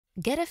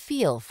Get a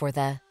feel for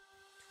the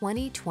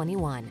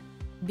 2021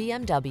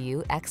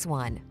 BMW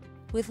X1.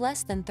 With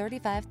less than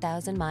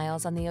 35,000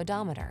 miles on the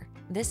odometer,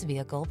 this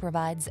vehicle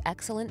provides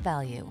excellent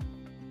value.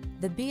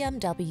 The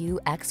BMW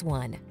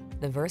X1,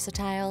 the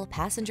versatile,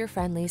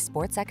 passenger-friendly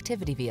sports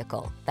activity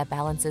vehicle that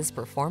balances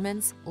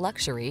performance,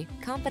 luxury,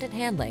 confident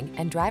handling,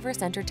 and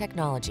driver-centered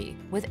technology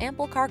with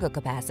ample cargo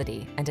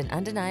capacity and an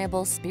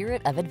undeniable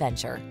spirit of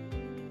adventure.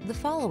 The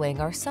following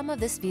are some of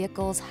this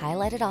vehicle's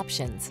highlighted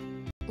options: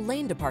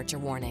 lane departure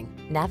warning,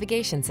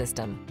 navigation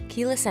system,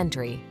 keyless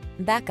entry,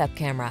 backup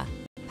camera,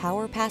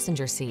 power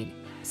passenger seat,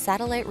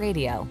 satellite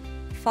radio,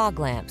 fog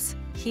lamps,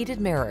 heated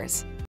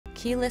mirrors,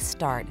 keyless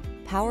start,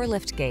 power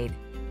liftgate.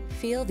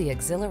 Feel the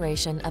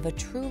exhilaration of a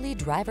truly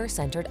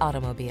driver-centered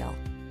automobile.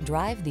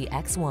 Drive the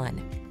X1.